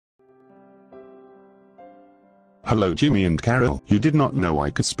Hello Jimmy and Carol. You did not know I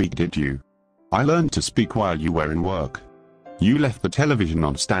could speak, did you? I learned to speak while you were in work. You left the television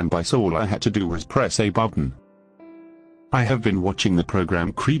on standby, so all I had to do was press a button. I have been watching the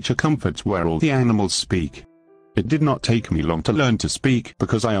program Creature Comforts where all the animals speak. It did not take me long to learn to speak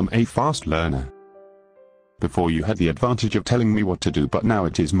because I am a fast learner. Before you had the advantage of telling me what to do, but now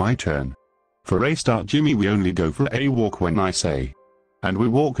it is my turn. For a start, Jimmy, we only go for a walk when I say. And we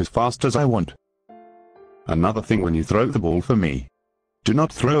walk as fast as I want. Another thing, when you throw the ball for me, do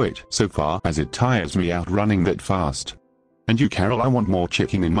not throw it so far as it tires me out running that fast. And you, Carol, I want more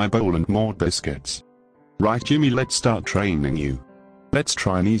chicken in my bowl and more biscuits. Right Jimmy, let's start training you. Let's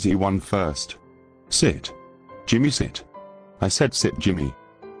try an easy one first. Sit. Jimmy, sit. I said sit, Jimmy.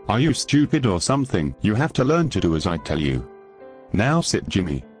 Are you stupid or something? You have to learn to do as I tell you. Now sit,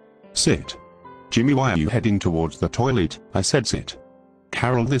 Jimmy. Sit. Jimmy, why are you heading towards the toilet? I said sit.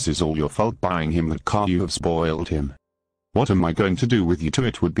 Carol, this is all your fault. Buying him that car, you have spoiled him. What am I going to do with you two?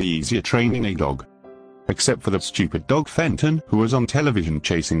 It would be easier training a dog. Except for that stupid dog Fenton, who was on television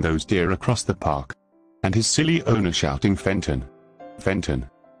chasing those deer across the park. And his silly owner shouting, Fenton. Fenton.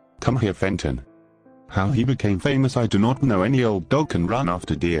 Come here, Fenton. How he became famous I do not know. Any old dog can run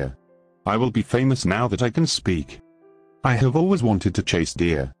after deer. I will be famous now that I can speak. I have always wanted to chase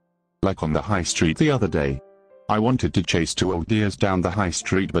deer. Like on the high street the other day. I wanted to chase two old deers down the high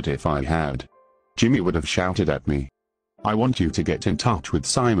street, but if I had, Jimmy would have shouted at me. I want you to get in touch with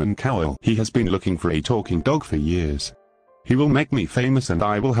Simon Cowell. He has been looking for a talking dog for years. He will make me famous and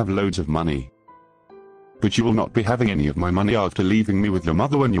I will have loads of money. But you will not be having any of my money after leaving me with your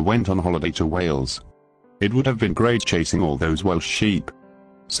mother when you went on holiday to Wales. It would have been great chasing all those Welsh sheep.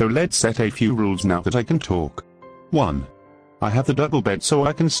 So let's set a few rules now that I can talk. 1. I have the double bed so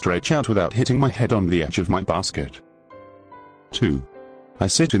I can stretch out without hitting my head on the edge of my basket. 2. I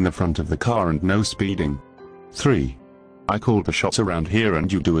sit in the front of the car and no speeding. 3. I call the shots around here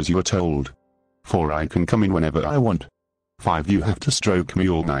and you do as you are told. 4. I can come in whenever I want. 5. You have to stroke me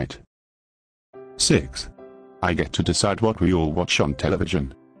all night. 6. I get to decide what we all watch on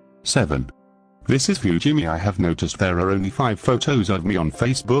television. 7. This is for you, Jimmy. I have noticed there are only 5 photos of me on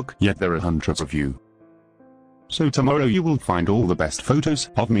Facebook, yet there are hundreds of you. So tomorrow you will find all the best photos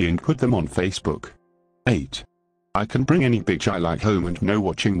of me and put them on Facebook. 8. I can bring any bitch I like home and know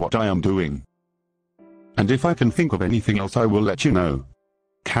watching what I am doing. And if I can think of anything else I will let you know.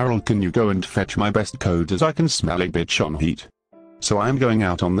 Carol, can you go and fetch my best coat as I can smell a bitch on heat? So I am going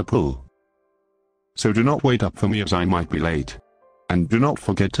out on the pool. So do not wait up for me as I might be late. And do not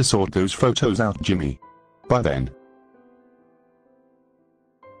forget to sort those photos out, Jimmy. Bye then.